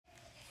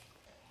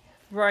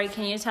Rory,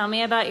 can you tell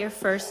me about your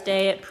first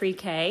day at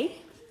pre-K?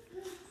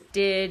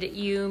 Did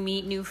you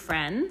meet new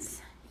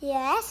friends?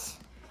 Yes.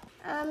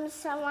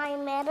 So I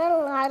met a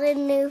lot of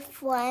new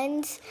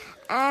friends,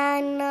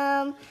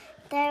 and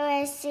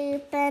they were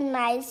super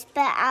nice,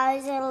 but I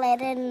was a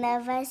little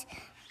nervous.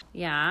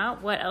 Yeah,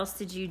 what else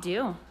did you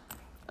do?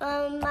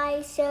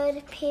 I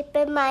showed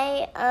people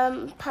my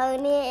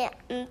pony,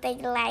 and they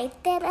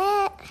liked it.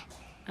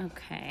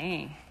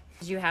 Okay.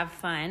 Did you have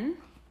fun?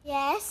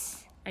 Yes.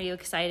 Are you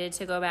excited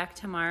to go back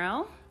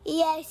tomorrow?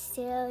 Yes,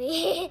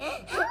 silly.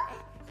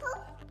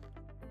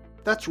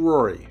 That's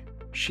Rory.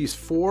 She's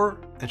 4,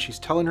 and she's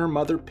telling her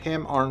mother,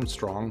 Pam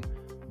Armstrong,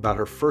 about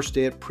her first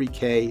day at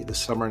pre-K this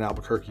summer in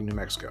Albuquerque, New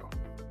Mexico.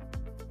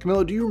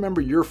 Camilo, do you remember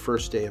your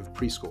first day of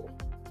preschool?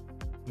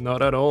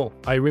 Not at all.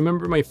 I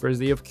remember my first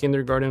day of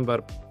kindergarten,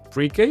 but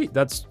pre-K?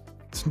 That's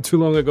too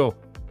long ago.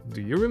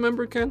 Do you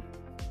remember, Ken?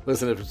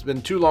 Listen, if it's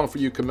been too long for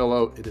you,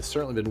 Camilo, it has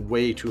certainly been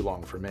way too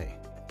long for me.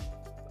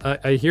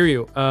 I hear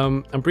you.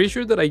 I'm pretty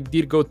sure that I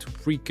did go to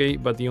pre-K,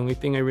 but the only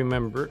thing I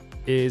remember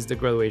is the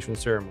graduation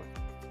ceremony.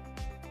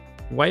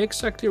 Why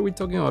exactly are we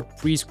talking about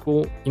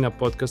preschool in a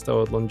podcast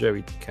about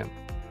longevity, Ken?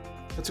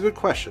 That's a good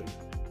question,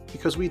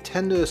 because we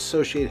tend to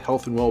associate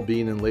health and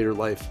well-being in later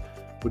life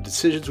with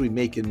decisions we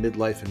make in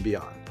midlife and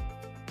beyond.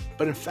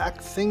 But in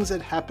fact, things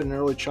that happen in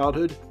early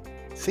childhood,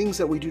 things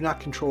that we do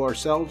not control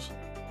ourselves,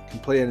 can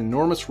play an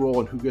enormous role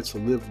in who gets to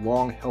live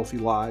long, healthy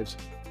lives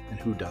and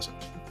who doesn't.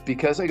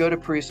 Because I go to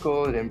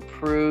preschool, it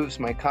improves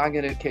my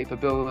cognitive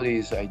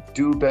capabilities. I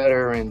do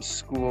better in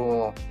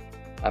school.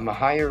 I'm a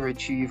higher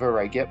achiever.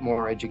 I get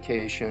more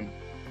education.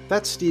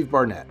 That's Steve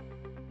Barnett.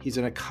 He's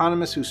an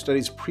economist who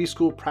studies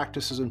preschool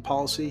practices and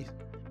policy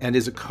and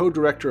is a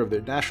co-director of the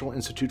National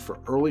Institute for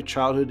Early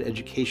Childhood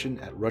Education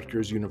at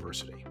Rutgers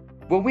University.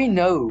 Well, we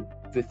know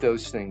that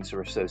those things are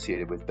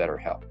associated with better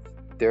health.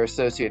 They're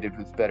associated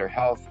with better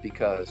health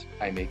because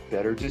I make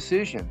better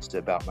decisions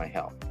about my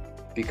health.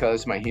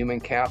 Because my human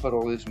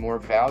capital is more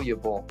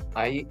valuable,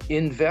 I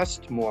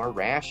invest more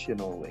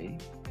rationally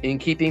in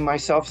keeping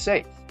myself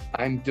safe.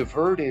 I'm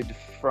diverted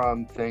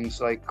from things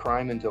like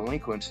crime and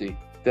delinquency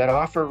that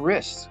offer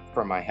risks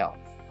for my health.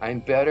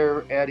 I'm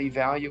better at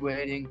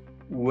evaluating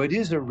what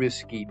is a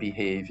risky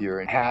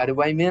behavior and how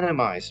do I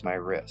minimize my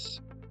risks.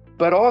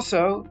 But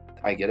also,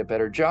 I get a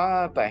better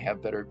job, I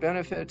have better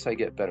benefits, I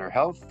get better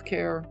health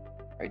care,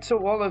 right?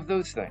 So all of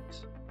those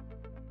things.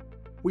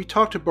 We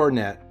talked to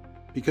Barnett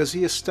because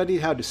he has studied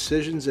how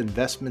decisions and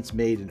investments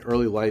made in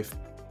early life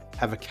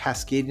have a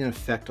cascading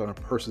effect on a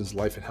person's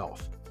life and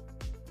health.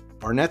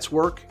 Barnett's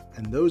work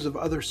and those of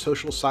other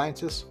social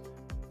scientists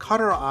caught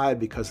our eye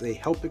because they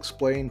help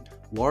explain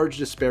large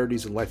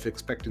disparities in life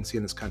expectancy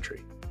in this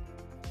country.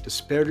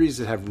 Disparities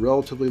that have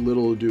relatively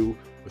little to do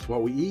with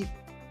what we eat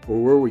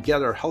or where we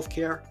get our health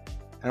care,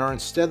 and are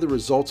instead the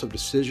results of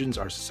decisions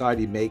our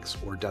society makes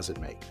or doesn't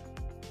make.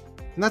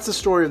 And that's the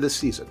story of this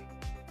season.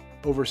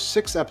 Over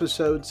 6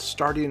 episodes,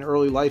 starting in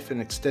early life and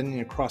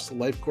extending across the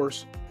life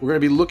course, we're going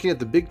to be looking at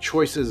the big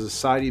choices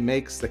society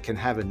makes that can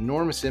have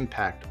enormous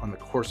impact on the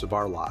course of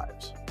our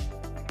lives.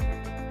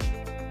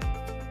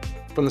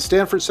 From the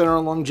Stanford Center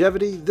on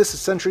Longevity, this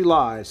is Century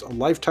Lives, a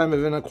Lifetime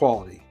of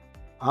Inequality.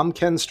 I'm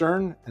Ken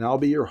Stern, and I'll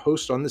be your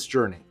host on this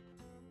journey.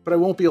 But I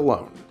won't be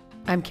alone.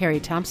 I'm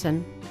Carrie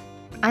Thompson.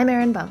 I'm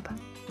Erin Bump.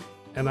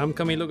 And I'm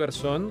Camilo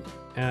Garzon,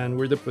 and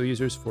we're the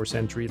producers for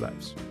Century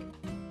Lives.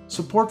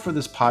 Support for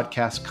this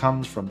podcast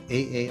comes from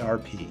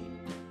AARP,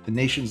 the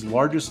nation's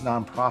largest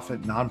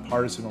nonprofit,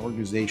 nonpartisan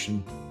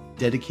organization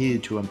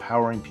dedicated to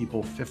empowering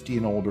people 50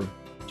 and older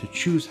to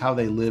choose how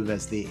they live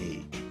as they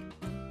age.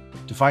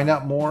 To find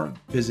out more,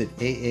 visit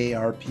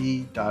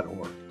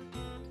aarp.org.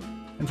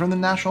 And from the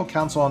National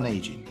Council on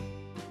Aging,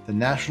 the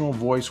national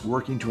voice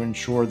working to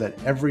ensure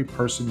that every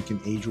person can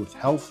age with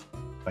health,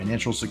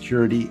 financial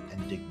security,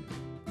 and dignity.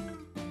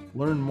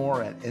 Learn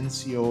more at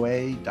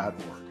ncoa.org.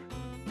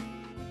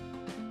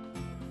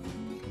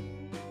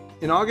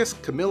 In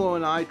August, Camilo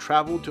and I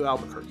traveled to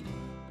Albuquerque.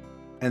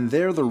 And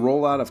there, the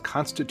rollout of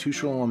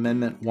Constitutional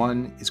Amendment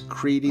 1 is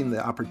creating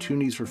the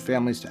opportunities for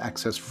families to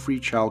access free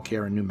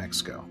childcare in New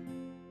Mexico.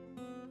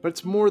 But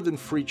it's more than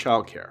free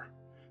childcare.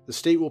 The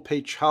state will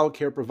pay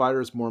childcare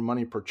providers more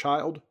money per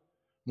child,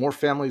 more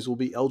families will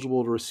be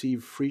eligible to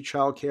receive free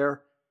childcare,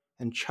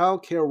 and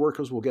childcare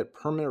workers will get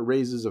permanent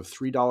raises of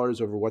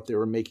 $3 over what they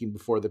were making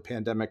before the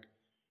pandemic,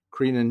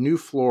 creating a new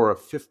floor of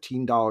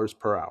 $15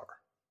 per hour.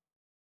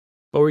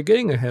 But we're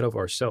getting ahead of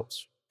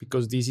ourselves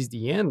because this is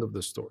the end of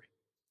the story.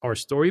 Our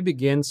story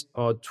begins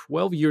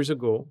 12 years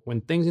ago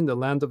when things in the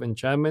land of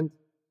enchantment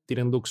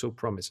didn't look so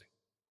promising,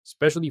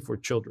 especially for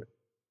children.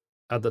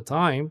 At the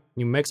time,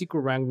 New Mexico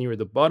ranked near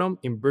the bottom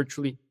in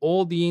virtually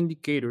all the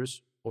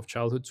indicators of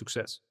childhood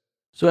success.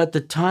 So at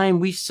the time,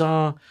 we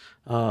saw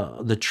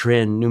the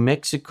trend. New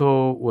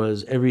Mexico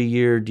was every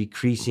year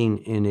decreasing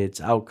in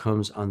its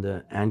outcomes on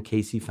the Ann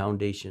Casey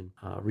Foundation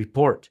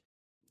report.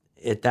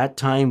 At that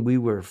time, we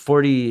were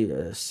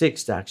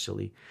 46th,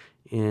 actually,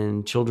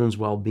 in children's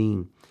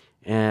well-being,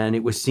 and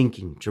it was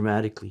sinking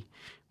dramatically.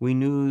 We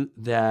knew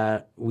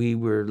that we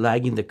were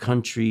lagging the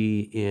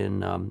country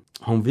in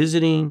home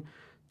visiting,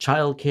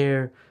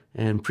 childcare,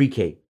 and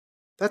pre-K.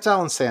 That's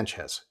Alan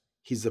Sanchez.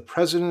 He's the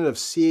president of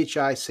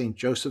CHI St.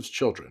 Joseph's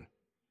Children.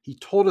 He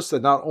told us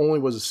that not only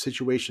was the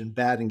situation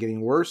bad and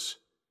getting worse,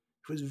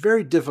 it was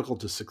very difficult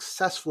to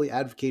successfully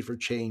advocate for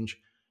change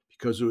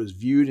because it was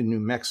viewed in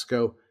New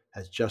Mexico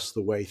as just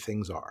the way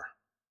things are.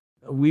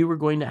 We were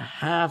going to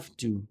have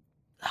to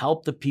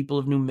help the people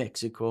of New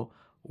Mexico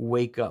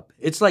wake up.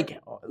 It's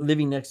like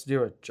living next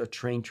to a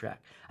train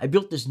track. I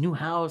built this new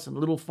house and a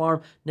little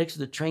farm next to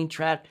the train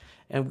track,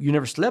 and you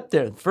never slept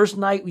there. The first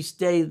night we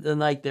stayed the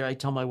night there, I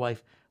tell my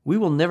wife, we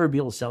will never be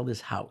able to sell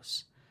this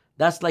house.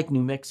 That's like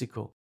New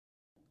Mexico.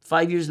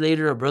 5 years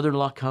later, a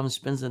brother-in-law comes,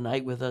 spends the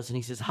night with us, and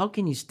he says, how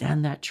can you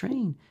stand that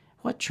train?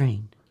 What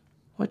train?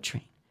 What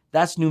train?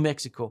 That's New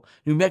Mexico.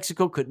 New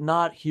Mexico could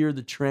not hear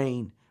the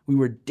train. We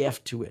were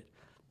deaf to it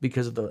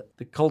because of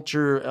the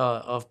culture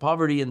of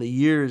poverty and the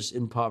years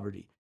in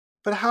poverty.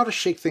 But how to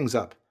shake things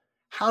up?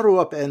 How to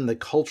upend the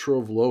culture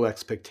of low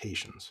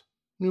expectations?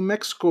 New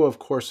Mexico, of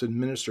course,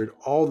 administered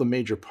all the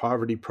major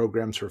poverty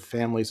programs for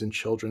families and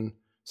children,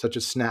 such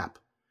as SNAP,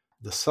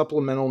 the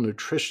Supplemental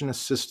Nutrition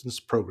Assistance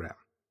Program.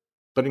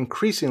 But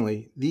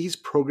increasingly, these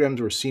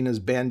programs were seen as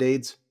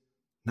Band-Aids,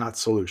 not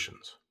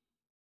solutions.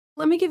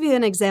 Let me give you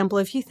an example.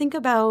 If you think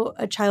about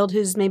a child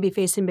who's maybe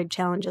facing big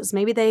challenges,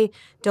 maybe they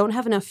don't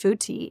have enough food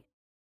to eat.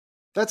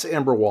 That's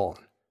Amber Wallen.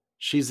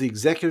 She's the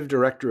executive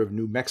director of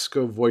New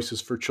Mexico Voices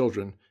for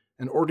Children,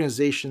 an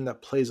organization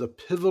that plays a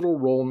pivotal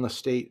role in the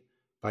state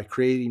by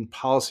creating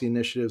policy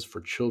initiatives for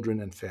children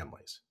and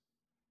families.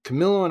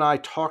 Camilo and I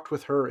talked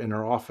with her in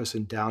her office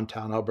in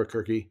downtown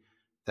Albuquerque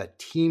that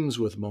teams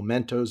with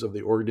mementos of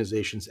the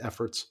organization's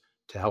efforts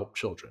to help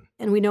children.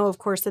 And we know, of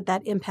course,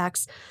 that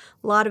impacts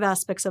a lot of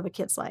aspects of a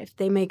kid's life.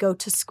 They may go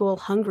to school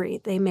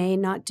hungry. They may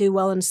not do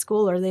well in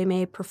school, or they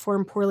may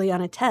perform poorly on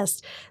a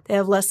test. They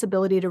have less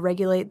ability to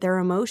regulate their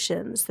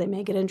emotions. They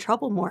may get in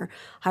trouble more.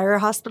 Higher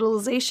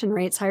hospitalization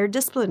rates, higher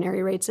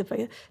disciplinary rates if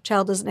a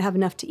child doesn't have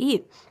enough to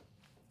eat.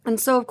 And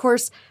so, of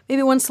course,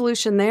 maybe one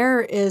solution there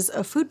is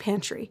a food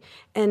pantry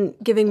and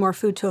giving more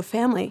food to a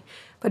family.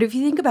 But if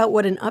you think about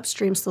what an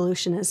upstream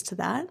solution is to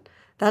that,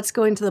 that's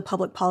going to the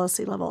public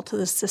policy level, to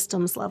the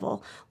systems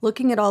level,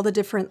 looking at all the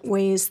different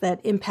ways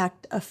that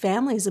impact a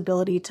family's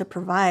ability to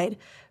provide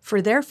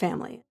for their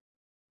family.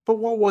 But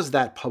what was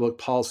that public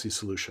policy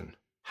solution?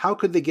 How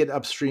could they get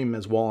upstream,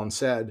 as Wallen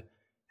said,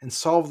 and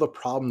solve the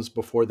problems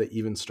before they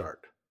even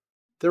start?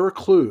 There were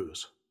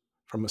clues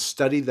from a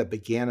study that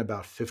began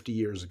about 50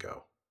 years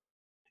ago.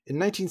 In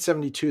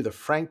 1972, the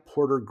Frank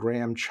Porter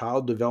Graham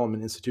Child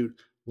Development Institute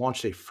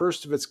launched a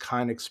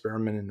first-of-its-kind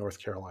experiment in North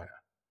Carolina.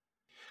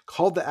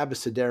 Called the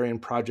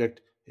Abecedarian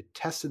Project, it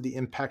tested the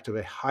impact of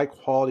a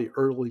high-quality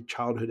early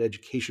childhood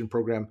education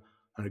program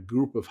on a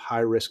group of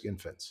high-risk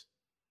infants.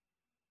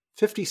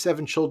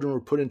 57 children were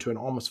put into an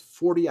almost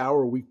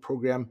 40-hour-a-week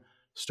program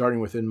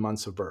starting within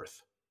months of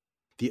birth.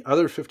 The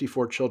other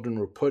 54 children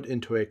were put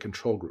into a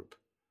control group.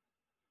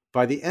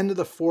 By the end of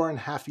the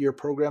 4.5-year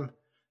program,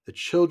 the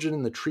children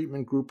in the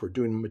treatment group were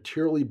doing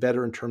materially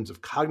better in terms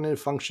of cognitive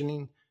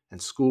functioning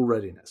and school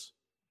readiness.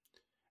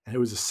 And it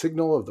was a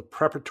signal of the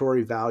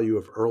preparatory value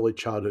of early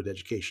childhood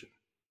education.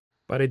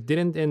 But it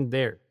didn't end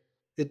there.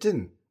 It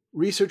didn't.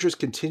 Researchers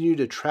continued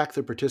to track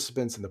the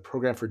participants in the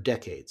program for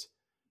decades,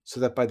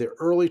 so that by the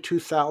early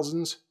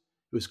 2000s, it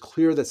was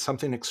clear that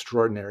something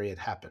extraordinary had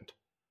happened.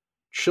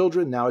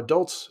 Children, now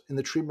adults, in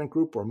the treatment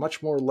group were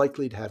much more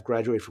likely to have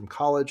graduated from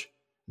college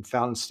and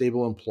found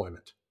stable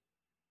employment.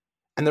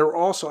 And there were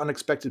also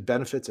unexpected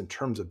benefits in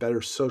terms of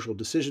better social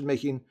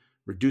decision-making,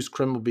 reduced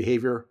criminal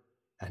behavior,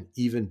 and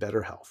even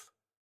better health.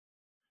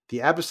 The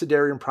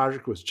Abecedarian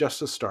Project was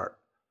just a start.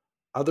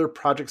 Other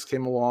projects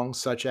came along,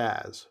 such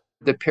as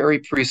the Perry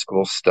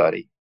Preschool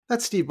Study.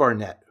 That's Steve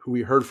Barnett, who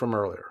we heard from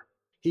earlier.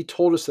 He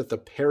told us that the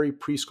Perry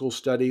Preschool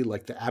Study,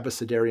 like the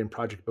Abecedarian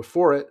Project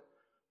before it,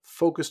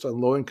 focused on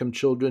low-income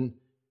children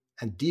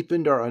and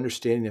deepened our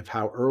understanding of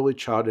how early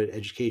childhood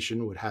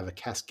education would have a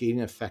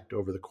cascading effect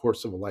over the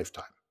course of a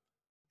lifetime.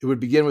 It would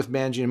begin with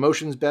managing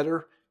emotions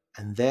better,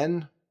 and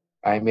then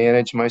I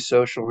manage my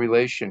social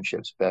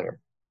relationships better.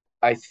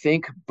 I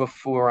think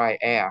before I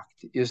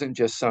act isn't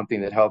just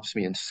something that helps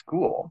me in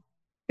school.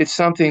 It's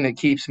something that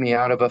keeps me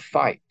out of a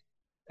fight.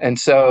 And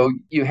so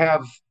you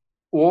have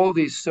all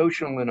these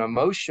social and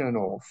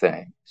emotional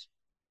things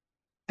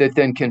that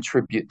then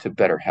contribute to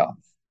better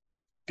health.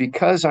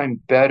 Because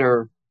I'm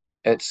better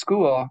at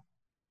school,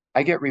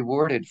 I get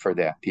rewarded for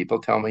that. People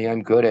tell me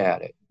I'm good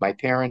at it. My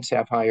parents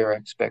have higher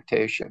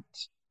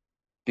expectations.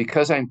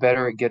 Because I'm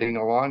better at getting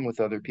along with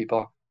other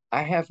people,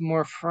 I have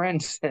more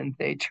friends and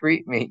they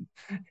treat me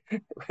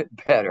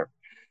better.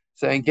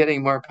 So I'm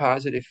getting more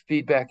positive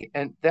feedback.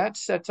 And that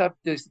sets up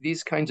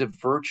these kinds of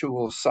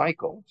virtual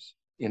cycles,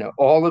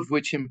 all of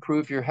which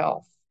improve your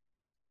health.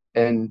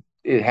 And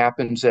it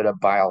happens at a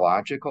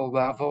biological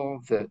level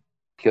that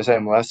because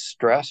I'm less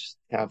stressed,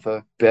 have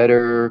a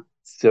better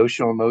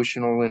social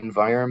emotional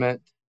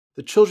environment.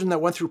 The children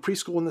that went through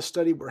preschool in this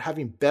study were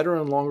having better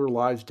and longer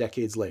lives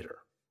decades later.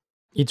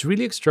 It's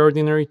really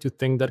extraordinary to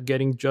think that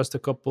getting just a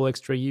couple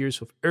extra years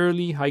of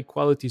early,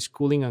 high-quality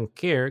schooling and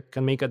care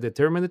can make a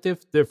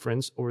determinative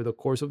difference over the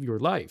course of your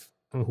life,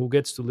 and who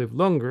gets to live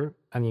longer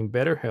and in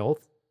better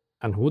health,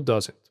 and who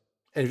doesn't.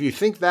 And if you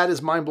think that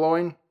is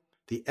mind-blowing,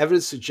 the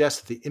evidence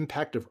suggests that the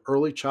impact of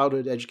early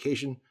childhood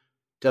education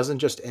doesn't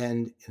just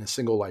end in a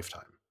single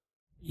lifetime.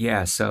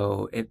 Yeah,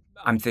 so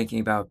I'm thinking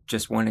about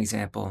just one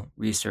example,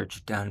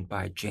 research done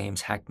by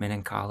James Heckman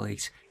and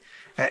colleagues.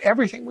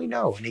 Everything we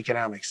know in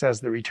economics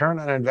says the return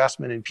on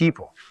investment in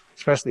people,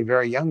 especially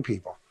very young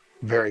people,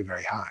 very,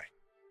 very high.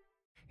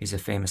 He's a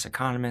famous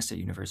economist at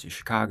University of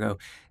Chicago,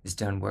 has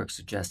done work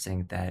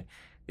suggesting that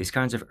these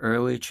kinds of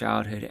early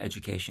childhood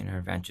education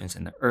interventions,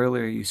 and the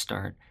earlier you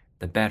start,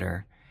 the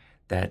better,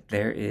 that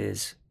there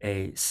is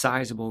a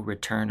sizable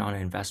return on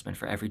investment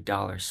for every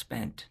dollar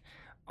spent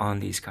on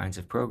these kinds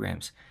of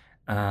programs.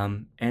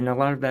 And a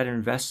lot of that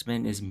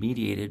investment is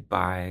mediated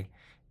by,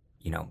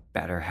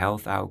 better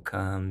health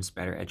outcomes,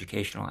 better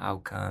educational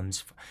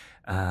outcomes,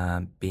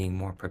 being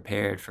more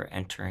prepared for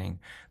entering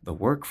the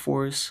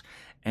workforce,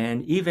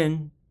 and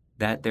even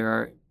that there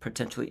are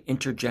potentially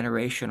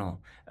intergenerational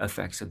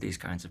effects of these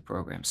kinds of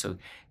programs. So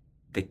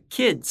the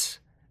kids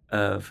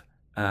of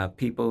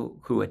people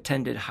who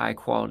attended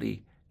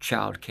high-quality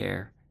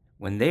childcare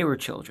when they were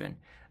children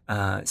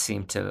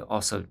seem to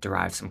also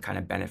derive some kind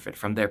of benefit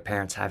from their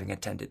parents having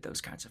attended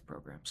those kinds of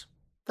programs.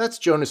 That's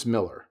Jonas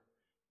Miller.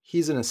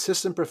 He's an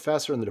assistant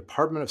professor in the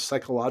Department of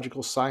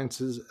Psychological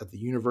Sciences at the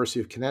University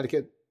of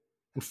Connecticut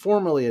and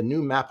formerly a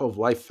New Map of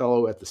Life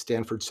Fellow at the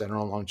Stanford Center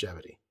on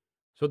Longevity.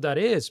 So that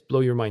is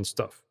blow-your-mind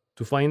stuff,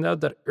 to find out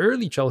that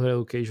early childhood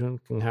education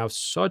can have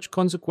such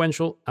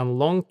consequential and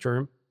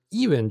long-term,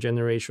 even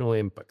generational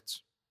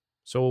impacts.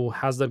 So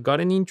has that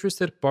gotten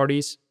interested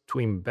parties to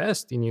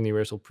invest in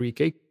universal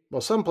pre-K?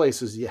 Well, some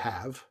places you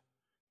have.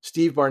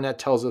 Steve Barnett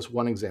tells us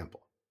one example.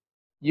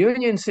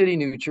 Union City,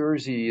 New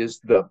Jersey is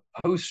the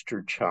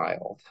poster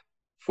child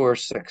for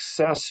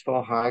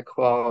successful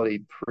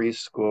high-quality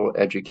preschool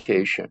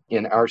education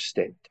in our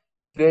state.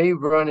 They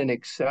run an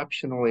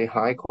exceptionally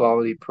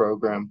high-quality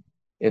program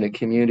in a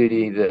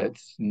community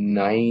that's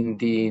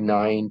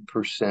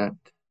 99%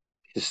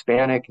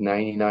 Hispanic,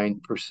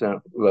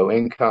 99% low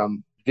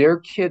income. Their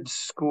kids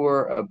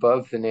score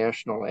above the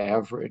national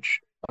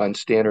average on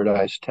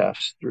standardized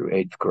tests through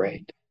 8th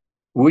grade.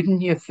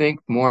 Wouldn't you think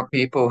more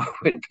people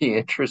would be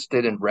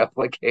interested in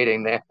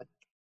replicating that?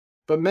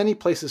 But many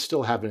places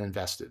still haven't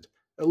invested,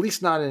 at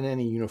least not in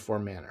any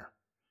uniform manner.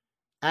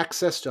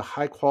 Access to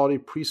high-quality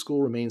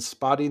preschool remains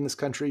spotty in this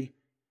country,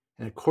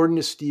 and according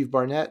to Steve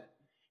Barnett,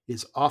 it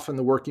is often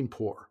the working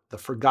poor, the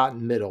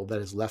forgotten middle,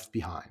 that is left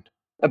behind.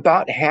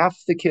 About half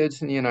the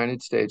kids in the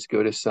United States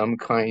go to some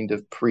kind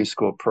of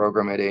preschool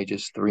program at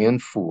ages 3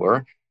 and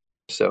 4.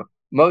 So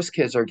most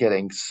kids are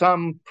getting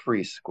some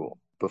preschool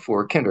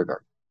before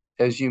kindergarten.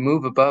 As you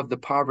move above the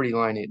poverty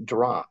line, it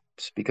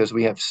drops because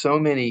we have so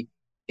many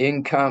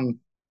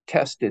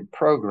income-tested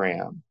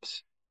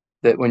programs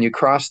that when you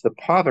cross the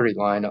poverty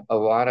line, a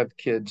lot of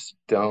kids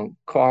don't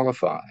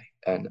qualify.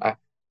 And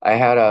I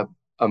had a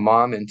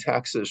mom in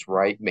Texas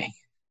write me,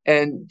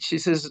 and she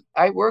says,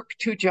 I work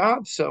 2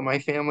 jobs, so my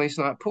family's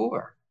not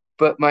poor.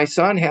 But my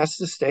son has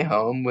to stay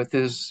home with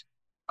his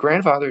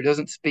grandfather who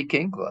doesn't speak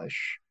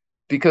English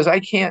because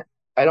I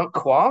don't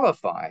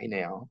qualify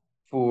now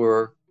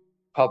for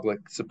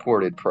public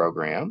supported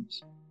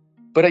programs,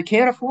 but I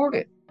can't afford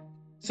it.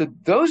 So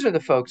those are the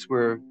folks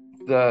where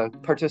the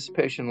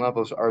participation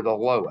levels are the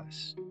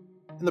lowest.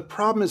 And the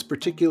problem is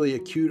particularly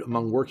acute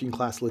among working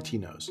class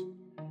Latinos.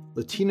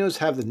 Latinos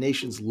have the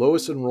nation's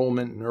lowest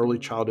enrollment in early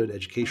childhood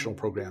educational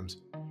programs,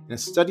 and a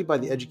study by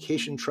the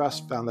Education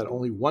Trust found that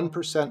only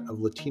 1% of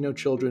Latino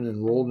children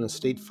enrolled in a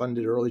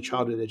state-funded early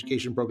childhood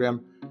education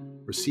program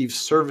receive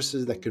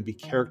services that could be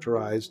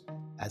characterized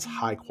as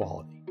high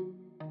quality.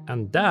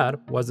 And that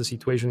was the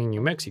situation in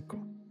New Mexico.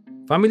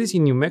 Families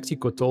in New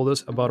Mexico told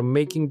us about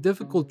making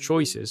difficult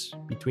choices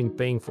between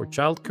paying for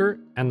childcare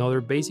and other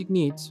basic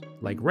needs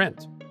like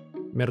rent.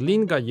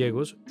 Merlin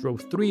Gallegos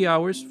drove 3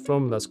 hours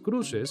from Las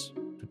Cruces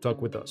to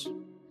talk with us.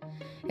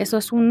 Eso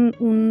es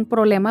un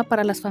problema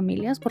para las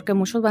familias porque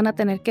muchos van a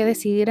tener que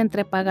decidir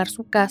entre pagar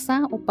su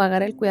casa o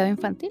pagar el cuidado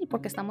infantil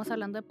porque estamos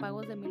hablando de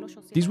pagos de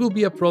 $1,800. This will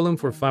be a problem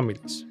for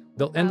families.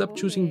 They'll end up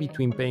choosing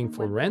between paying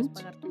for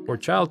rent or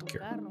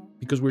childcare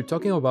because we're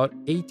talking about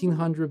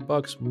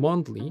 $1,800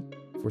 monthly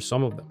for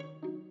some of them,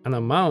 an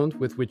amount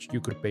with which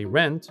you could pay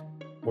rent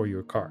or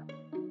your car.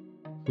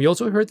 We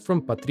also heard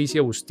from Patricia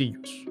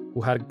Bustillos, who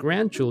had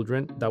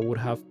grandchildren that would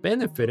have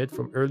benefited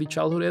from early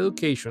childhood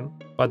education,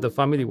 but the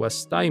family was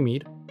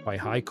stymied by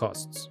high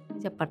costs.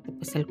 Y aparte,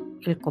 pues el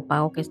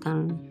copago que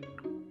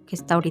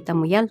está ahorita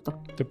muy alto.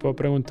 ¿Te puedo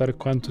preguntar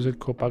cuánto es el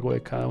copago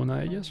de cada una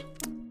de ellas?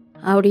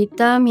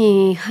 Ahorita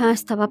mi hija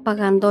estaba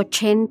pagando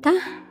 80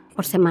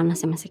 por semana,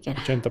 se me hace que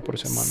era. 80 por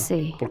semana.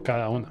 Sí. Por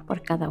cada una.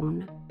 Por cada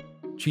una.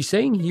 She's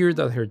saying here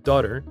that her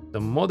daughter, the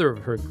mother of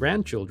her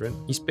grandchildren,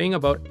 is paying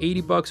about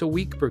 $80 a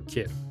week per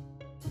kid.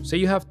 Say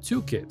you have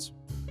 2 kids.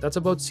 That's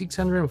about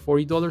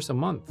 $640 a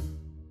month.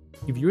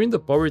 If you're in the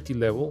poverty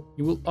level,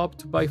 you will opt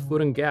to buy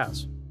food and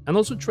gas, and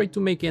also try to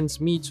make ends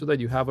meet so that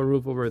you have a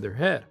roof over their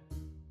head,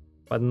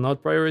 but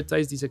not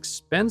prioritize this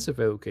expensive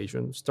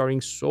education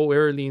starting so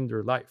early in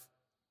their life.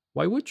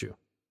 Why would you?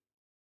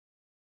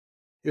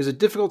 It was a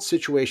difficult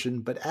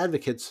situation, but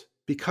advocates,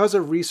 because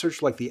of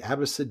research like the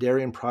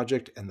Abecedarian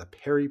Project and the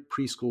Perry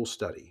Preschool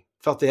Study,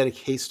 felt they had a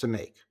case to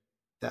make.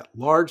 That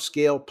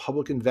large-scale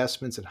public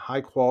investments in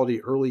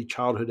high-quality early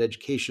childhood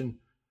education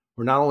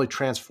were not only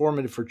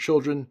transformative for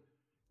children,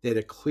 they had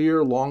a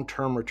clear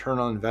long-term return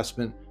on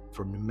investment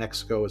for New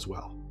Mexico as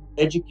well.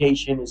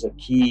 Education is a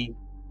key.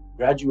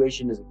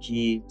 Graduation is a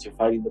key to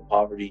fighting the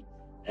poverty,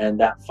 and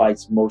that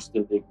fights most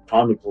of the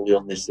chronic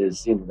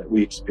illnesses that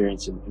we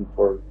experience in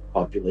poor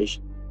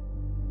population.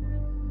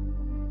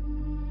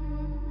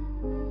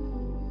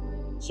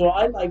 So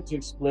I like to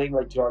explain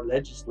to our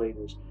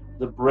legislators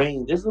the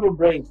brain, this little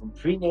brain from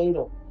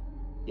prenatal,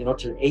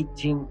 to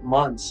 18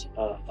 months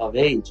of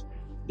age.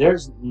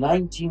 There's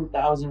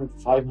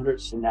 19,500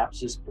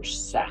 synapses per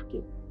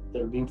second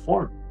that are being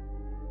formed.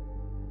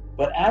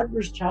 But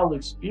adverse child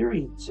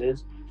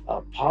experiences,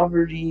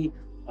 poverty,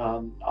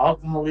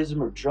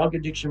 alcoholism or drug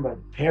addiction by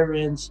the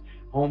parents,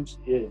 homes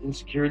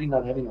insecurity,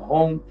 not having a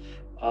home,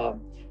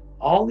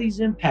 all these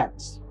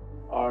impacts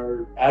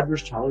are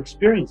adverse child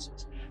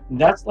experiences. And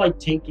that's like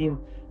taking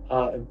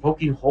and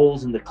poking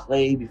holes in the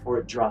clay before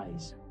it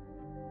dries.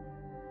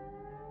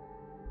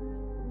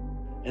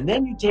 And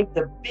then you take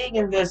the big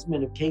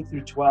investment of K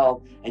through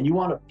 12 and you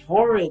want to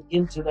pour it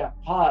into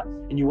that pot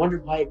and you wonder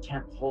why it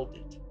can't hold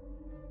it.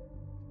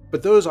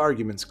 But those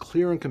arguments,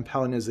 clear and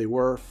compelling as they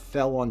were,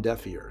 fell on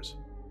deaf ears.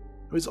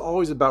 It was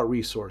always about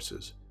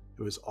resources.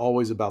 It was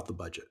always about the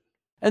budget.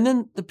 And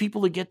then the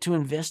people that get to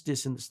invest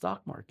this in the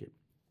stock market,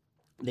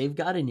 they've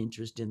got an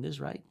interest in this,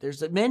 right?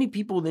 There's many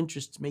people with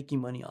interests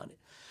making money on it.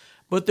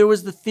 But there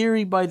was the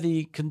theory by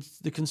the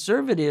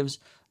conservatives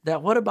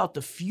that what about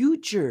the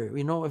future?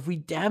 If we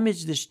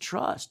damage this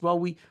trust? Well,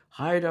 we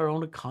hired our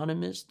own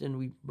economist and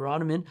we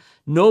brought him in.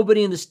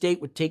 Nobody in the state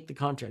would take the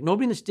contract.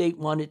 Nobody in the state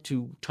wanted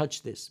to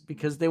touch this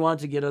because they wanted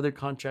to get other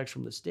contracts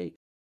from the state.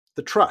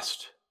 The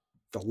trust,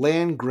 the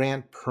Land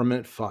Grant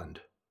Permanent Fund,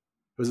 it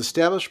was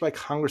established by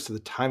Congress at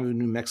the time of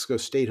New Mexico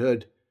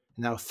statehood,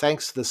 and now,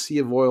 thanks to the sea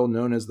of oil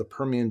known as the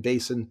Permian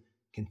Basin,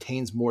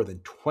 contains more than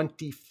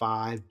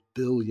 $25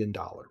 billion.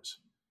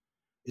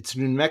 It's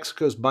New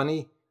Mexico's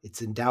money,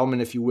 its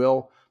endowment, if you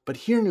will, but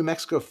here New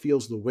Mexico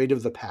feels the weight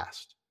of the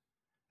past.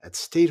 At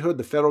statehood,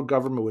 the federal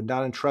government would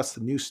not entrust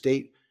the new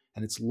state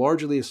and its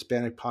largely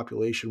Hispanic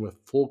population with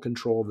full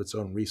control of its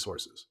own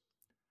resources.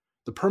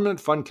 The permanent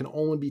fund can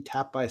only be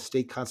tapped by a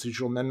state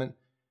constitutional amendment,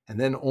 and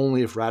then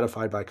only if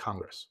ratified by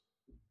Congress.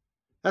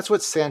 That's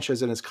what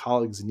Sanchez and his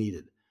colleagues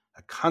needed,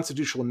 a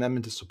constitutional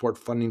amendment to support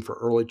funding for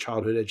early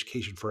childhood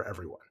education for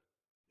everyone.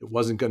 It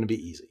wasn't going to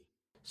be easy.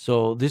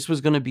 So this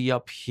was going to be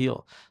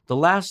uphill. The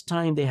last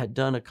time they had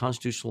done a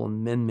constitutional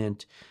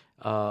amendment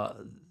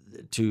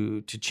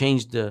to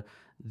change the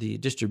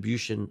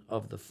distribution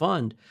of the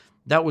fund,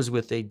 that was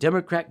with a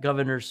Democrat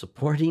governor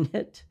supporting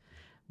it,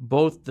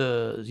 both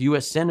the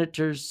U.S.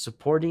 senators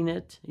supporting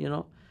it,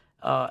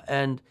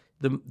 and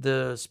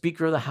the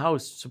Speaker of the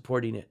House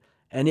supporting it.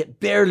 And it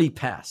barely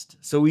passed.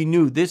 So we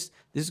knew this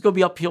is going to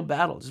be an uphill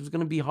battle. This was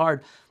going to be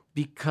hard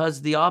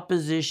because the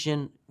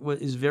opposition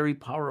is very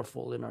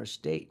powerful in our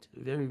state,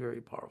 very,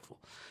 very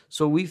powerful.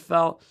 So we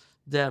felt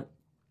that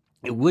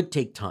it would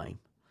take time,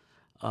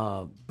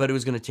 but it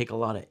was going to take a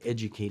lot of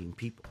educating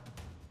people.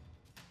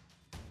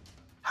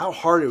 How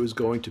hard it was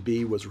going to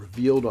be was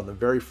revealed on the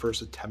very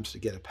first attempts to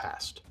get it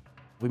passed.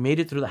 We made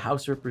it through the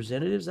House of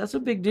Representatives. That's a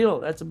big deal.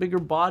 That's a bigger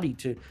body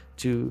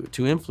to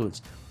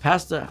influence.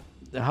 Passed the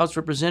House of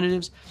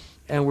Representatives,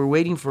 and we're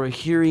waiting for a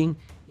hearing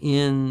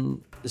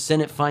in the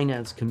Senate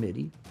Finance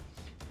Committee.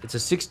 It's a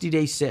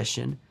 60-day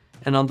session,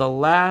 and on the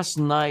last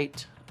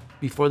night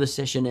before the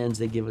session ends,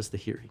 they give us the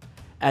hearing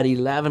at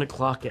 11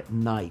 o'clock at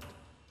night.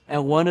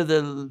 And one of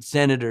the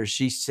senators,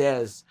 she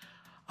says,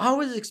 I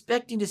was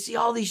expecting to see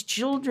all these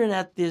children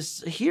at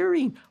this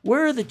hearing.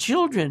 Where are the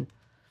children?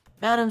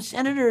 Madam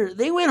Senator,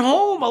 they went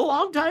home a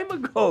long time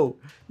ago.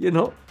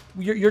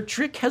 Your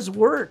trick has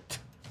worked.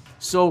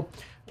 So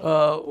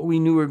we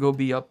knew we were going to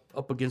be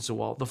up against the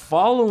wall. The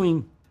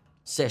following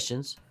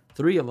sessions,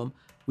 3 of them,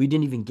 we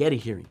didn't even get a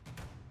hearing.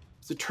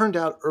 As it turned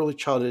out, early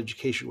childhood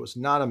education was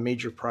not a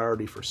major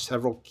priority for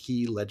several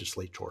key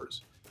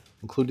legislators,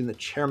 including the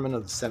chairman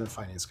of the Senate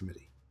Finance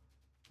Committee.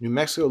 New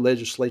Mexico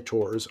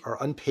legislators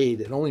are unpaid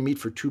and only meet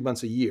for 2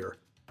 months a year,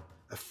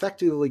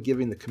 effectively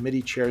giving the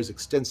committee chairs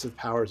extensive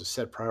powers to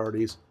set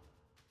priorities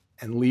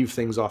and leave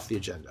things off the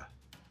agenda.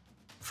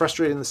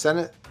 Frustrated in the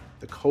Senate,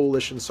 the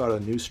coalition sought a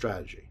new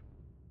strategy.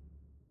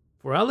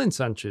 For Alan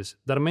Sanchez,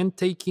 that meant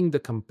taking the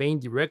campaign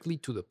directly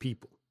to the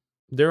people.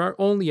 There are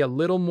only a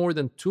little more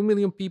than 2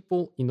 million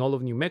people in all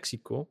of New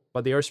Mexico,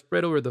 but they are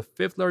spread over the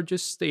 5th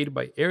largest state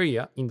by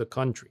area in the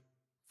country.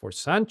 For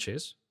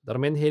Sanchez, that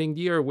meant hitting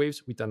the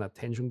airwaves with an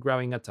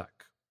attention-grabbing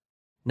attack.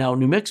 Now,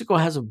 New Mexico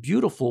has a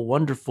beautiful,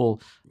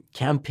 wonderful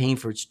campaign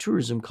for its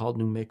tourism called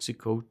New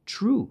Mexico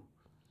True.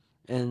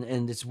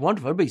 And it's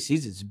wonderful. Everybody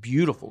sees it. It's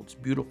beautiful. It's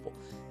beautiful.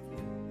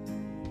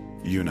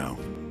 You know,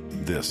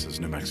 this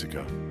is New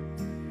Mexico.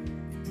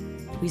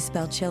 We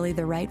spell chili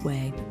the right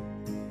way.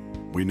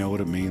 We know what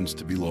it means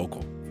to be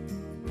local.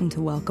 And to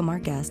welcome our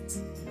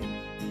guests.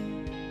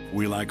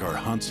 We like our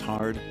hunts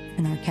hard.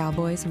 And our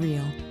cowboys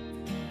real.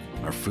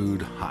 Our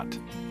food hot.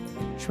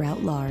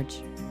 Trout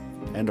large.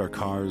 And our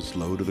cars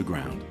low to the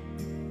ground.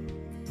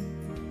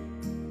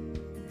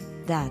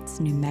 That's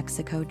New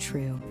Mexico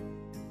true.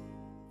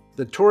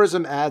 The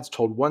tourism ads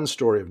told one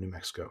story of New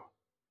Mexico.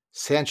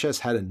 Sanchez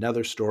had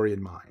another story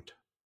in mind.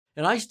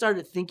 And I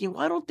started thinking,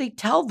 why don't they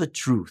tell the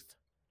truth?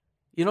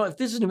 You know, if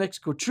this is New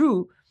Mexico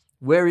true,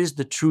 where is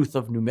the truth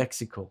of New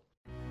Mexico?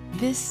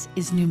 This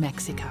is New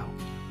Mexico,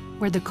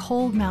 where the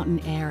cold mountain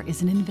air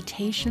is an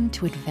invitation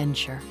to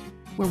adventure,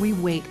 where we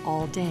wait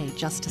all day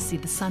just to see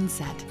the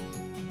sunset,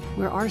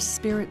 where our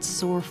spirits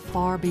soar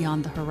far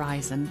beyond the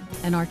horizon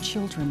and our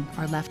children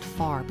are left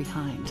far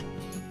behind.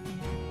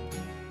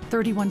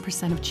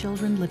 31% of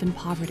children live in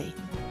poverty,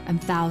 and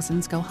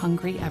thousands go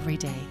hungry every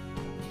day.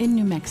 In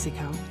New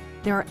Mexico,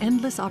 there are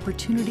endless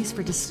opportunities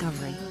for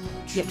discovery,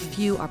 yet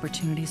few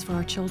opportunities for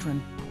our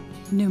children.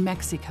 New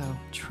Mexico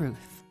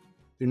Truth.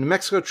 The New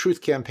Mexico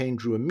Truth campaign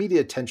drew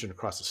immediate attention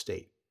across the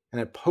state, and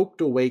it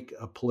poked awake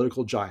a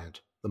political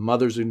giant, the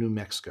Mothers of New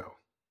Mexico.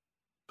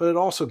 But it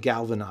also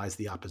galvanized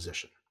the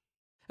opposition.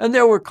 And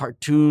there were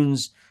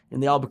cartoons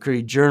in the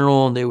Albuquerque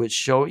Journal, and they would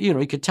show,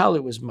 you could tell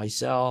it was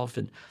myself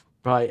and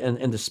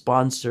the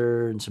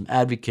sponsor and some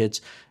advocates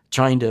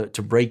trying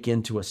to break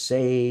into a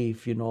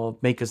safe,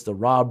 make us the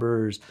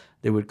robbers.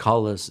 They would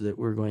call us that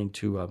we're going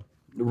to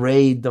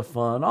raid the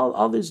fund,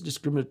 all this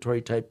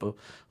discriminatory type of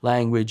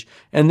language.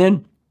 And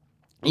then,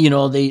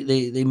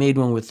 they made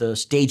one with a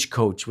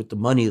stagecoach with the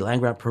money,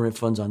 land grant permit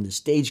funds on the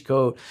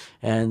stagecoach.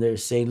 And they're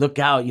saying, look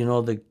out,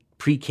 the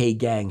pre-K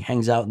gang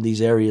hangs out in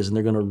these areas and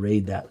they're going to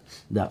raid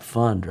that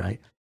fund,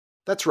 right?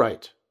 That's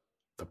right.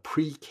 The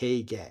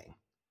pre-K gang.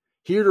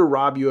 Here to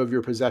rob you of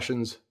your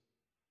possessions,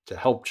 to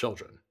help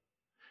children.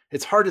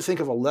 It's hard to think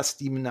of a less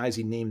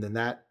demonizing name than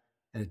that,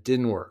 and it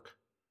didn't work.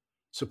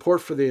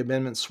 Support for the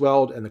amendment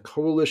swelled, and the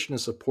coalition in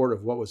support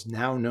of what was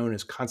now known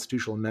as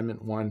Constitutional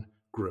Amendment 1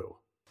 grew.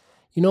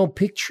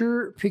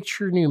 Picture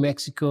New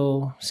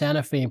Mexico,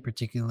 Santa Fe in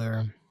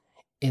particular,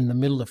 in the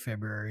middle of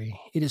February.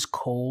 It is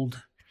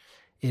cold.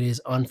 It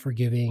is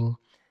unforgiving.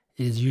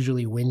 It is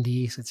usually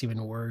windy, so it's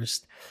even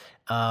worse.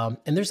 And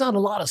there's not a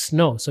lot of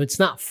snow, so it's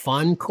not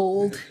fun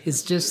cold.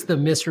 It's just the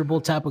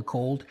miserable type of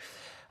cold.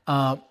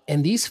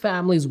 And these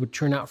families would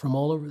turn out from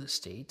all over the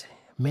state,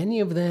 many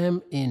of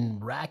them in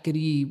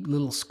rackety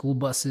little school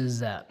buses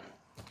that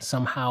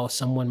somehow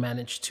someone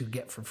managed to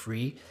get for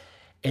free,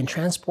 and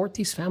transport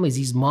these families,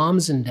 these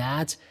moms and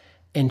dads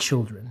and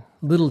children,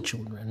 little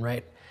children,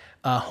 right?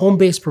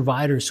 Home-based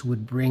providers who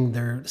would bring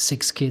their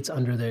 6 kids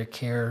under their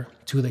care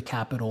to the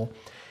Capitol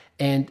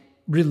and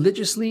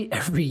religiously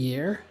every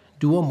year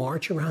do a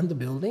march around the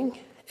building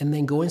and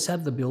then go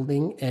inside the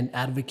building and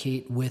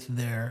advocate with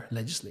their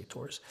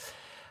legislators.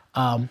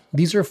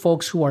 These are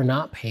folks who are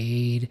not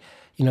paid.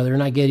 They're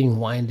not getting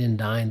wined and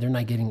dined. They're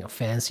not getting a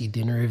fancy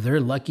dinner. If they're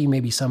lucky,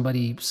 maybe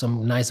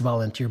some nice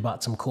volunteer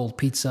bought some cold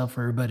pizza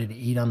for everybody to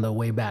eat on the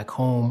way back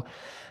home.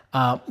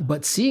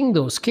 But seeing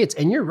those kids,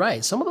 and you're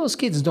right, some of those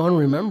kids don't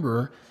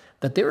remember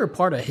that they were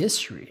part of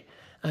history.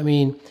 I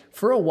mean,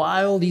 for a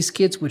while, these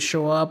kids would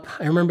show up.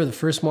 I remember the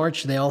first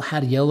march, they all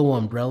had yellow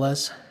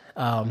umbrellas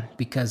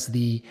because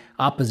the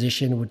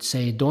opposition would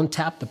say, don't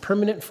tap the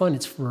permanent fund,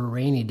 it's for a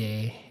rainy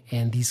day.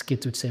 And these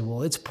kids would say,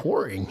 well, it's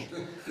pouring,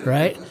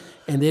 right?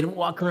 And they'd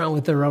walk around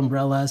with their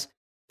umbrellas.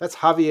 That's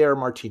Javier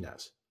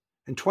Martinez.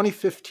 In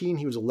 2015,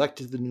 he was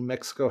elected to the New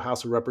Mexico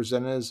House of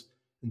Representatives,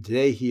 and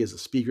today he is the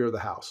Speaker of the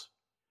House.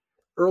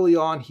 Early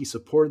on, he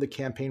supported the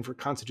campaign for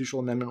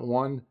Constitutional Amendment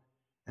 1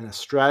 and a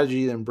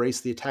strategy that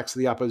embraced the attacks of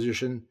the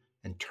opposition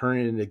and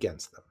turned it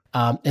against them.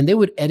 And they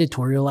would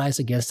editorialize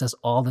against us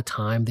all the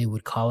time. They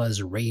would call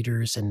us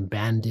raiders and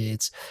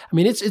bandits. I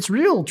mean, it's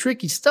real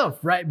tricky stuff,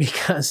 right?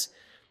 Because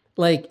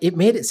it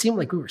made it seem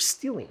like we were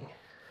stealing,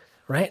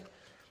 right?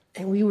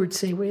 And we would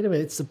say, wait a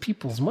minute, it's the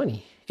people's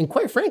money. And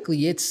quite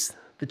frankly, it's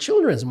the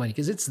children's money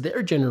because it's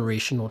their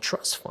generational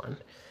trust fund.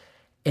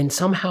 And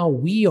somehow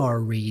we are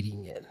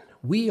raiding it.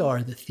 We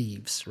are the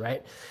thieves,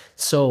 right?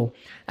 So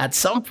at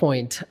some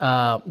point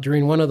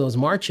during one of those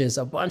marches,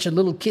 a bunch of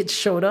little kids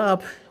showed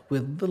up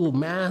with little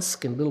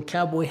masks and little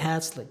cowboy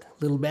hats, like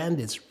little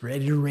bandits,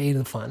 ready to raid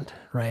the fund,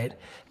 right? I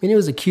mean, it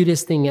was the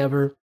cutest thing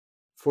ever.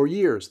 For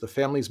years, the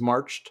families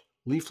marched,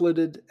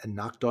 leafleted, and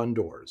knocked on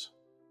doors.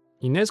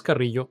 Inés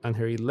Carrillo and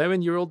her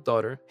 11-year-old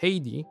daughter,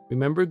 Heidi,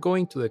 remember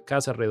going to the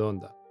Casa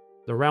Redonda,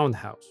 the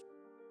roundhouse,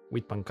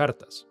 with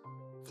pancartas,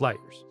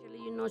 flyers.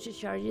 She's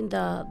charging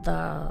the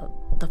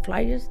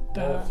flyers.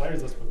 The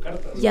flyers, las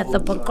pancartas. Yeah, the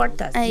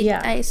pancartas.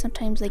 I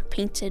sometimes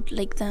painted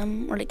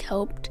them or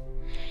helped,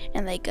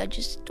 and I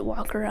just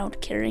walk around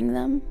carrying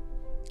them,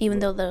 even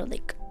though they're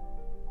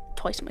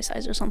twice my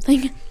size or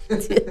something.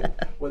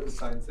 What the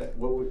sign said?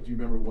 Do you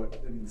remember what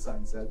the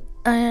sign said?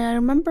 I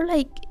remember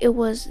like it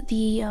was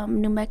the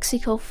New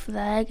Mexico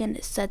flag, and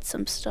it said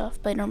some stuff,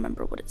 but I don't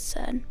remember what it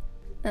said.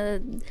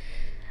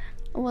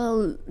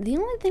 Well, the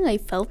only thing I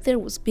felt there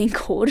was being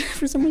cold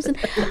for some reason.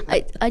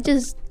 I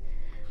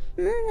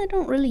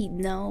don't really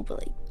know, but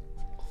like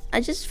I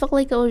just felt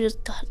like I was just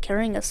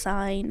carrying a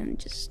sign and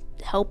just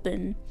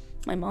helping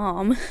my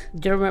mom.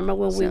 Do you remember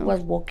when we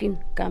was walking,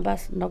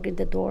 Canvas knocking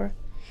the door?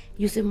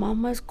 You said,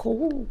 "Mama, it's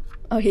cold."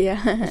 Oh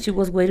yeah. And she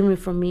was waiting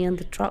for me in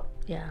the truck.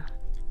 Yeah.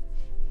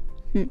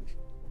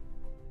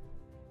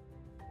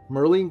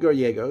 Merlene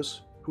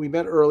Gallegos, who we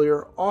met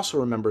earlier, also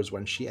remembers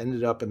when she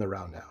ended up in the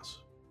roundhouse.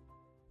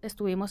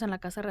 Estuvimos en la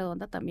casa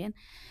redonda también.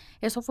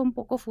 Eso fue un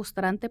poco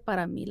frustrante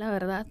para mí, la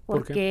verdad,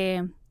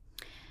 porque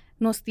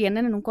nos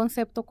tienen en un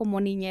concepto como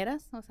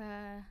niñeras, o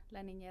sea,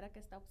 la niñera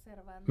que está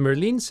observando.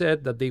 Merlene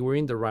said that they were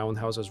in the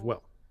roundhouse as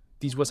well.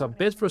 This was a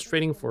bit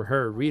frustrating for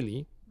her,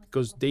 really,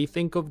 because they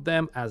think of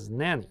them as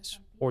nannies,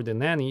 or the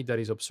nanny that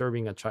is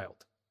observing a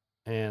child.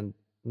 And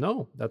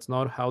no, that's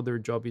not how their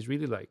job is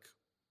really like.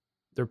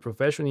 Their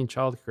profession in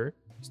childcare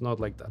is not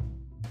like that.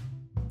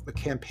 The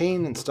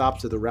campaign and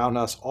stops at the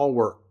roundhouse all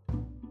worked,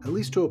 at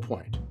least to a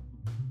point.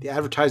 The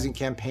advertising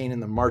campaign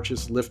and the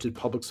marches lifted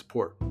public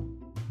support.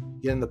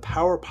 Yet in the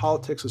power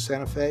politics of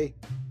Santa Fe,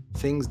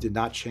 things did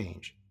not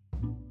change.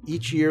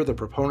 Each year, the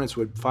proponents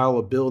would file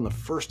a bill in the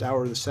first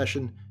hour of the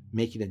session,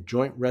 making it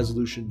Joint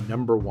Resolution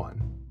Number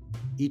 1.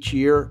 Each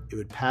year, it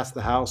would pass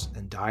the House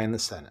and die in the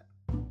Senate.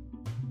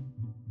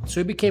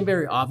 So it became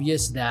very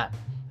obvious that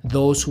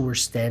those who were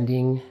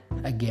standing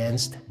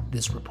against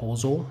this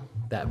proposal,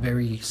 that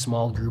very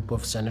small group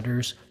of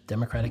senators,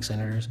 Democratic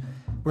senators,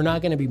 were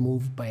not going to be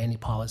moved by any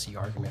policy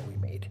argument we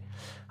made.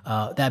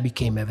 That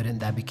became evident,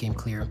 that became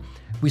clear.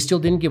 We still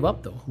didn't give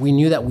up though. We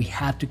knew that we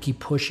had to keep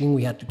pushing,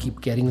 we had to keep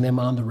getting them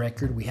on the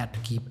record, we had to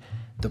keep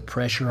the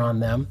pressure on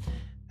them.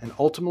 And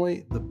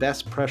ultimately, the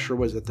best pressure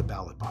was at the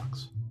ballot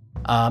box.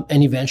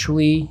 And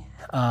eventually,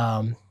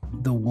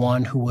 the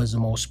one who was the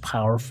most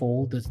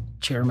powerful, the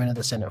chairman of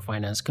the Senate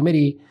Finance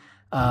Committee,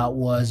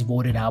 was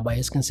voted out by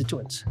his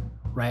constituents,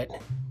 right?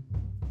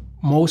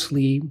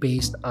 Mostly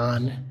based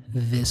on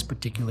this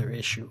particular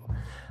issue.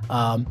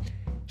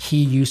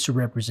 He used to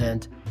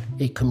represent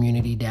a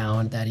community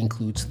down that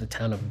includes the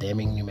town of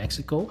Deming, New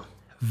Mexico.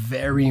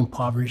 Very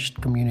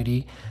impoverished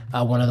community,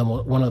 one of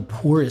the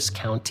poorest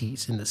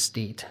counties in the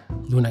state,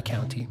 Luna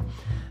County.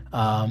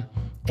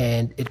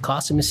 And it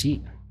cost him a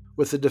seat.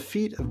 With the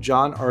defeat of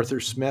John Arthur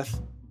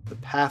Smith, the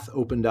path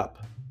opened up.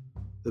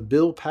 The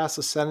bill passed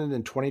the Senate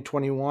in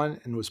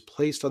 2021 and was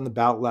placed on the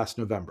ballot last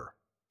November.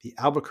 The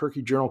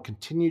Albuquerque Journal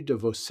continued to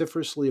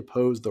vociferously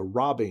oppose the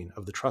robbing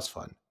of the trust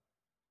fund,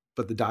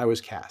 but the die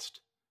was cast.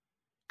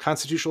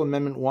 Constitutional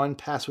Amendment 1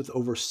 passed with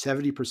over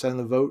 70% of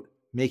the vote,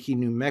 making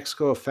New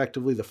Mexico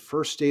effectively the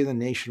first state in the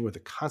nation with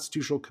a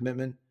constitutional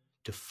commitment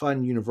to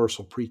fund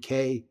universal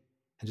pre-K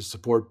and to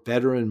support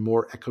better and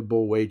more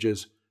equitable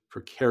wages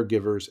for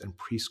caregivers and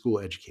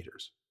preschool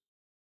educators.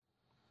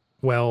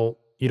 Well,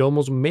 it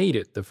almost made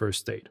it the first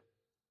state.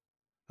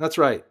 That's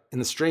right. In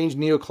the strange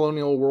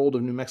neocolonial world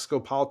of New Mexico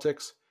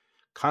politics,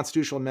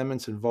 constitutional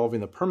amendments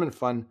involving the permanent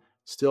fund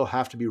still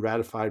have to be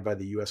ratified by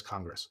the U.S.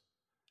 Congress.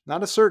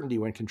 Not a certainty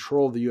when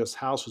control of the U.S.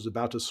 House was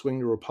about to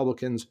swing to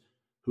Republicans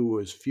who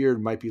it was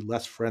feared might be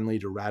less friendly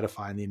to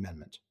ratifying the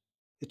amendment.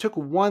 It took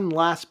one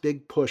last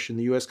big push in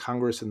the U.S.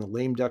 Congress in the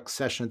lame duck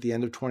session at the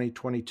end of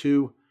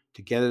 2022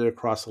 to get it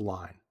across the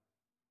line.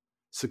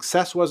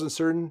 Success wasn't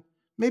certain,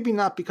 maybe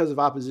not because of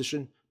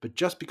opposition, but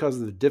just because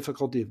of the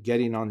difficulty of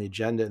getting on the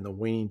agenda in the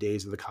waning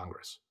days of the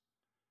Congress.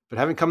 But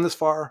having come this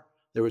far,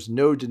 there was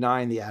no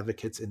denying the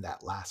advocates in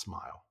that last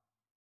mile.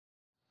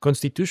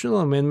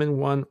 Constitutional Amendment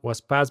 1 was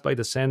passed by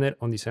the Senate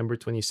on December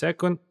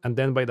 22nd and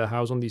then by the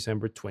House on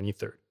December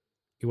 23rd.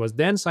 It was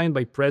then signed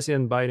by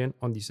President Biden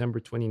on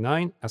December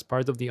 29 as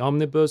part of the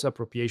Omnibus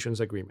Appropriations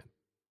Agreement.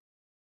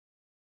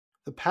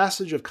 The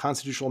passage of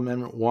Constitutional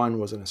Amendment 1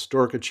 was an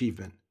historic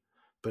achievement,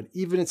 but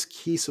even its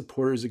key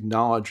supporters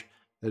acknowledge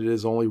that it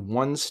is only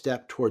one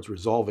step towards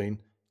resolving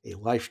a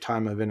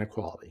lifetime of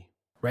inequality.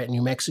 Right,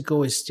 New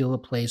Mexico is still a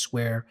place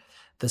where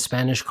the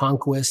Spanish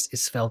conquest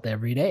is felt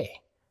every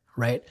day,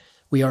 right?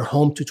 We are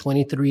home to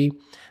 23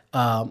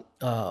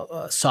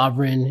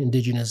 sovereign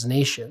indigenous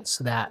nations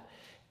that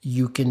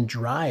you can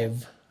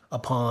drive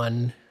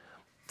upon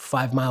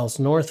 5 miles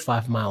north,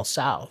 5 miles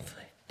south,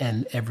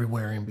 and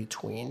everywhere in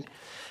between.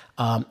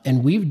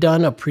 And we've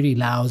done a pretty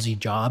lousy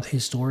job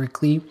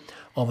historically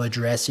of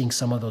addressing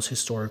some of those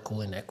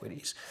historical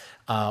inequities,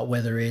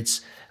 whether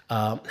it's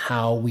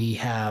how we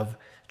have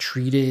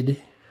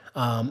treated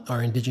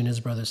our indigenous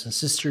brothers and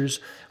sisters,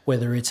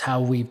 whether it's how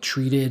we've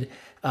treated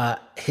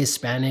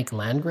Hispanic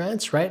land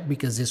grants, right?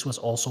 Because this was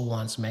also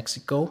once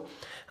Mexico,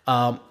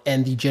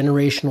 and the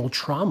generational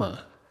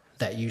trauma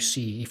that you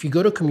see. If you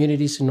go to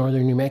communities in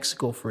northern New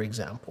Mexico, for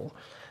example,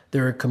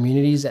 there are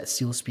communities that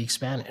still speak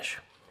Spanish,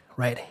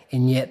 right?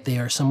 And yet they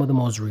are some of the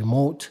most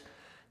remote,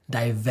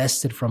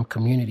 divested from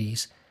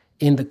communities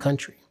in the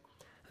country.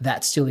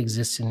 that still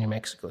exists in New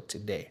Mexico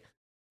today.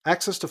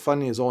 Access to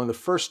funding is only the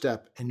first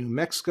step, and New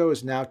Mexico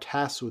is now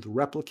tasked with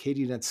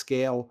replicating at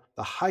scale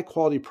the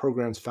high-quality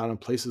programs found in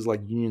places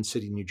like Union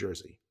City, New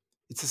Jersey.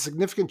 It's a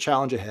significant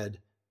challenge ahead,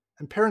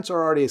 and parents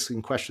are already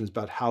asking questions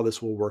about how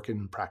this will work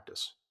in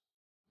practice.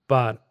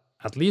 But,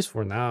 at least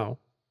for now,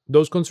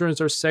 those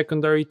concerns are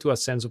secondary to a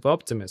sense of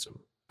optimism,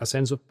 a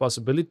sense of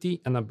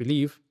possibility, and a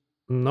belief,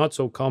 not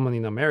so common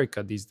in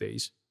America these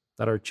days,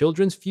 that our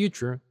children's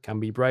future can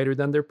be brighter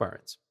than their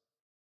parents.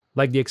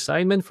 Like the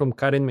excitement from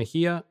Karen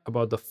Mejia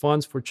about the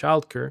funds for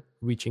childcare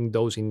reaching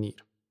those in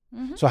need.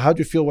 Mm-hmm. So how'd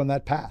you feel when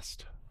that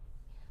passed?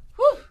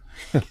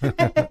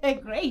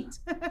 Great.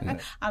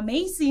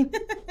 Amazing.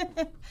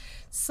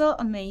 So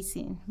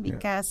amazing,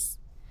 because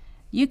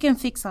you can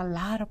fix a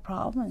lot of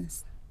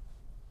problems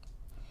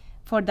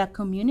for the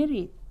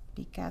community,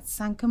 because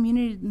some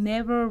communities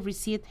never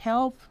received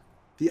help.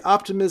 The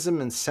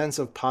optimism and sense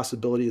of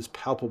possibility is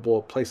palpable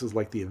at places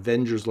like the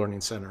Avengers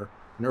Learning Center,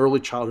 an early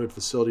childhood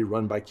facility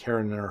run by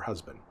Karen and her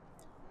husband.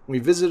 When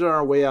we visited on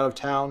our way out of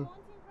town,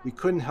 we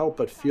couldn't help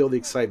but feel the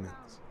excitement,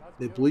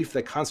 the belief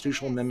that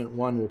Constitutional Amendment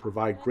 1 will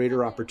provide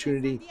greater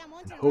opportunity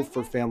and hope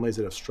for families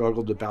that have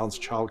struggled to balance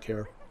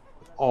childcare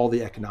with all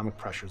the economic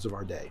pressures of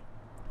our day.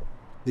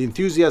 The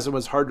enthusiasm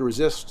was hard to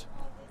resist,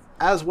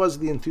 as was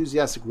the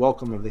enthusiastic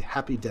welcome of the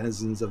happy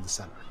denizens of the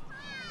center.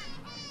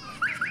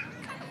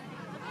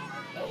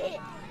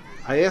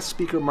 I asked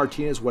Speaker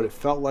Martinez what it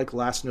felt like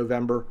last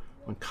November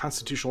when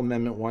Constitutional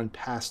Amendment 1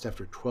 passed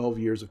after 12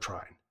 years of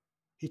trying.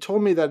 He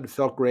told me that it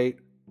felt great,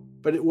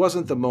 but it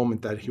wasn't the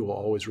moment that he will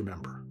always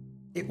remember.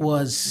 It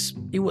was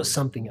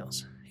something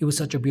else. It was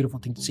such a beautiful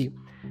thing to see.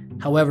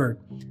 However,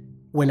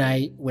 when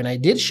I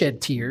did shed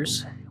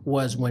tears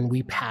was when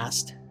we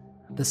passed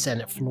the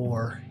Senate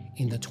floor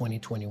in the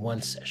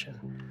 2021 session,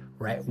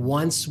 right?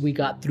 Once we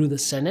got through the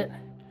Senate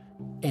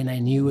and I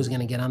knew it was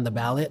going to get on the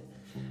ballot,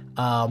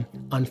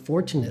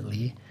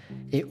 unfortunately,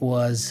 it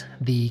was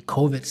the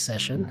COVID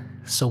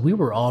session, so we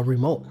were all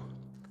remote.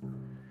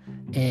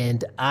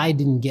 And I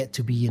didn't get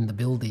to be in the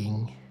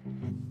building,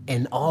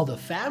 and all the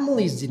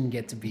families didn't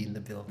get to be in the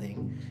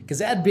building, because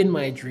that had been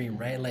my dream,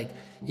 right? Like,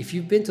 if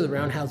you've been to the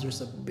Roundhouse,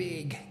 there's a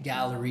big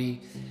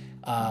gallery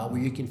where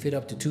you can fit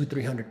up to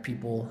 200-300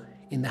 people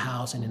in the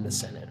House and in the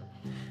Senate.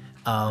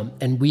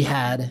 And we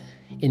had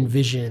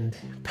envisioned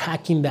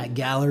packing that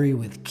gallery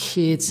with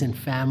kids and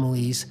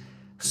families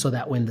so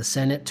that when the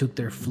Senate took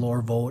their floor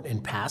vote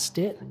and passed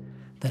it,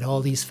 that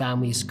all these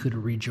families could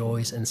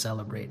rejoice and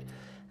celebrate.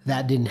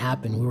 That didn't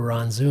happen. We were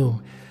on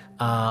Zoom.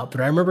 But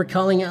I remember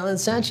calling Alan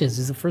Sanchez. This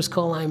is the first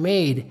call I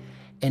made.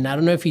 And I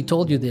don't know if he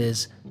told you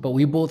this, but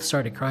we both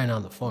started crying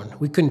on the phone.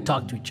 We couldn't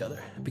talk to each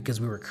other because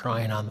we were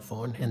crying on the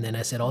phone. And then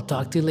I said, I'll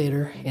talk to you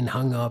later, and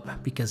hung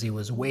up because it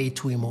was way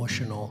too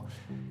emotional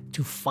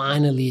to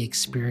finally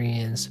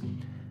experience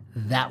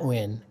that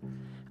win.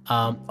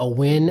 A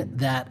win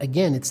that,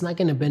 again, it's not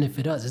going to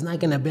benefit us. It's not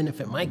going to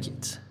benefit my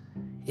kids.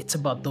 It's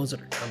about those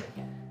that are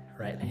coming,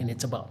 right? And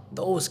it's about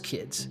those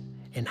kids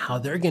and how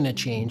they're going to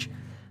change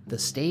the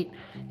state.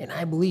 And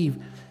I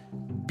believe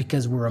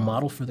because we're a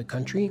model for the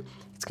country,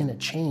 it's going to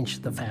change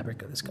the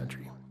fabric of this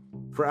country.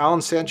 For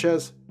Alan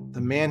Sanchez,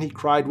 the man he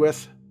cried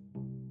with,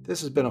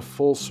 this has been a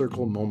full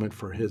circle moment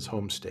for his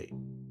home state.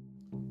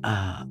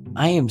 I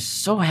am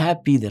so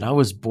happy that I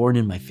was born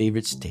in my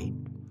favorite state.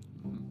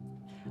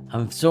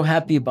 I'm so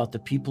happy about the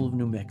people of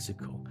New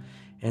Mexico.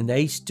 And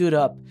they stood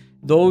up,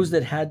 those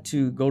that had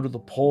to go to the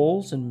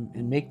polls and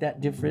make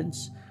that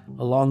difference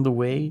along the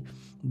way,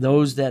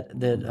 those that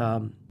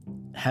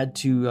had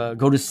to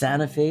go to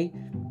Santa Fe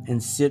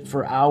and sit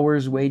for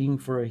hours waiting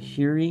for a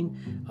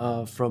hearing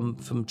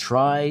from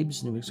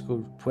tribes, New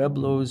Mexico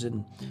pueblos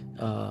and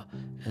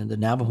the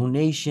Navajo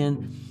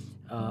Nation.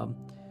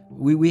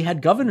 We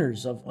had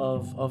governors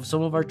of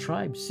some of our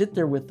tribes sit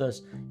there with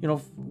us,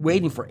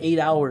 waiting for 8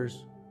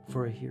 hours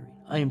for a hearing.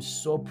 I am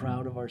so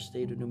proud of our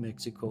state of New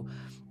Mexico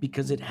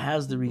because it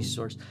has the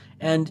resource.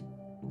 And,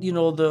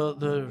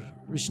 the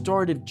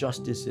restorative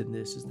justice in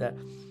this is that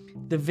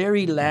the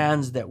very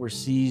lands that were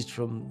seized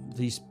from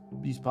these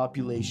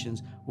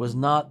populations was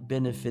not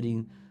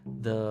benefiting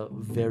the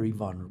very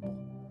vulnerable.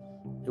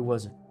 It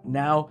wasn't.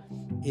 Now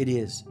it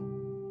is.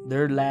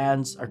 Their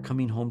lands are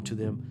coming home to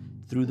them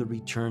through the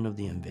return of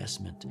the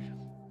investment.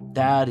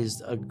 That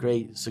is a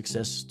great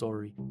success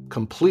story.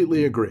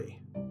 Completely agree.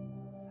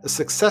 A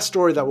success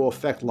story that will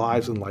affect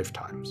lives and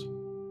lifetimes.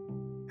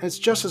 And it's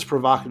just as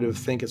provocative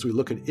to think as we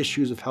look at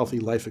issues of healthy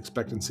life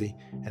expectancy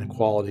and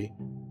equality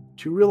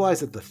to realize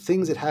that the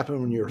things that happen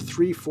when you're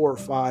 3, 4, or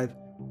 5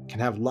 can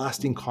have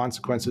lasting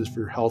consequences for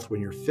your health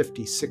when you're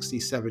 50, 60,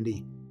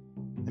 70,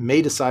 and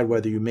may decide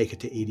whether you make it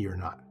to 80 or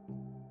not.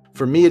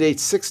 For me at age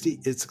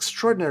 60, it's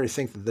extraordinary to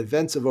think that the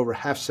events of over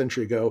half a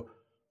century ago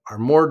are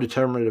more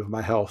determinative of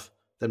my health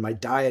than my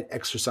diet,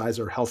 exercise,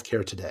 or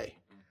healthcare today.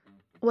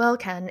 Well,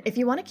 Ken, if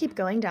you want to keep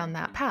going down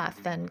that path,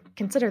 then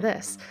consider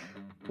this.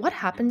 What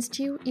happens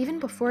to you even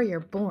before you're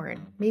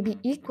born may be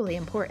equally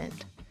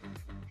important.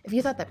 If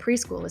you thought that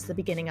preschool was the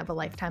beginning of a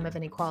lifetime of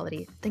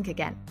inequality, think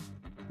again.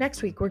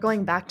 Next week, we're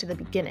going back to the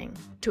beginning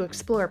to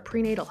explore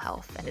prenatal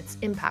health and its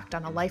impact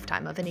on a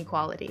lifetime of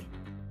inequality.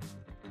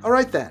 All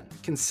right then,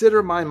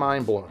 consider my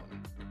mind blown.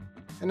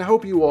 And I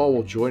hope you all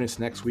will join us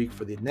next week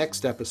for the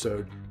next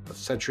episode of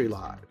Century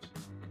Lives.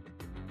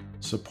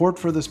 Support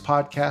for this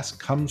podcast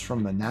comes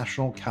from the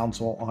National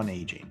Council on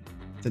Aging,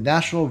 the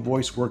national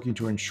voice working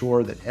to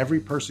ensure that every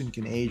person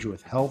can age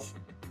with health,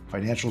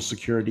 financial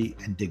security,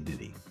 and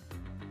dignity.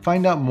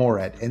 Find out more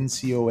at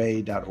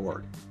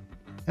ncoa.org.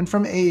 And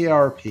from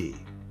AARP,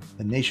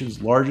 the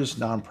nation's largest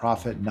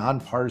nonprofit,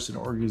 nonpartisan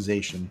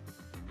organization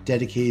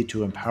dedicated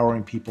to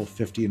empowering people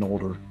 50 and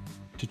older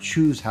to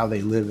choose how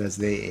they live as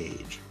they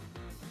age.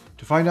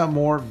 To find out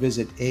more,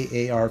 visit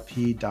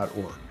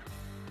aarp.org.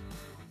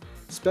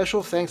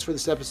 Special thanks for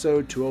this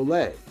episode to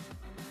Olay,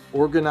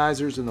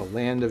 organizers in the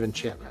land of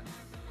enchantment.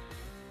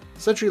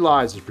 Century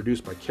Lives is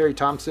produced by Carrie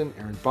Thompson,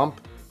 Aaron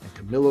Bump, and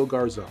Camilo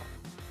Garzon.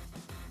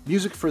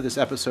 Music for this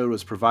episode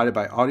was provided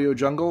by Audio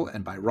Jungle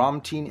and by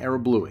Ramteen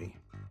Arablouei.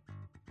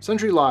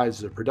 Century Lives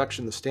is a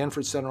production of the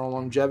Stanford Center on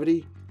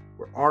Longevity,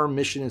 where our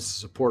mission is to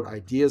support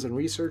ideas and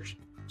research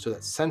so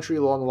that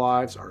century-long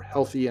lives are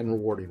healthy and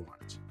rewarding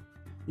ones.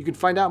 You can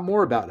find out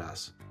more about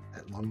us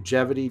at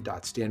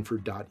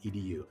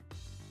longevity.stanford.edu.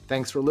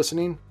 Thanks for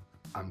listening.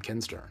 I'm Ken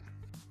Stern.